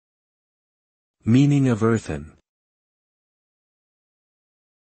Meaning of earthen.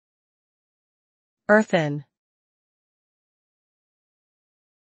 Earthen.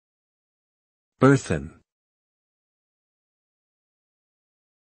 Earthen.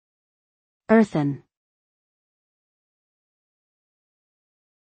 Earthen.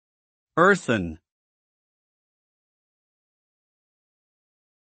 Earthen.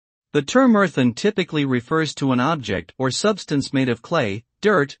 The term earthen typically refers to an object or substance made of clay,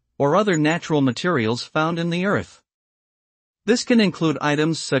 dirt, or other natural materials found in the earth. This can include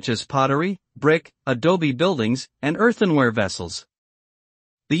items such as pottery, brick, adobe buildings, and earthenware vessels.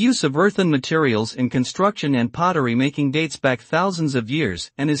 The use of earthen materials in construction and pottery making dates back thousands of years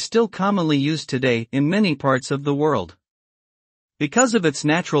and is still commonly used today in many parts of the world. Because of its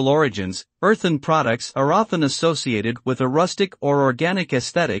natural origins, earthen products are often associated with a rustic or organic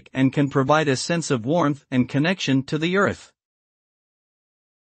aesthetic and can provide a sense of warmth and connection to the earth.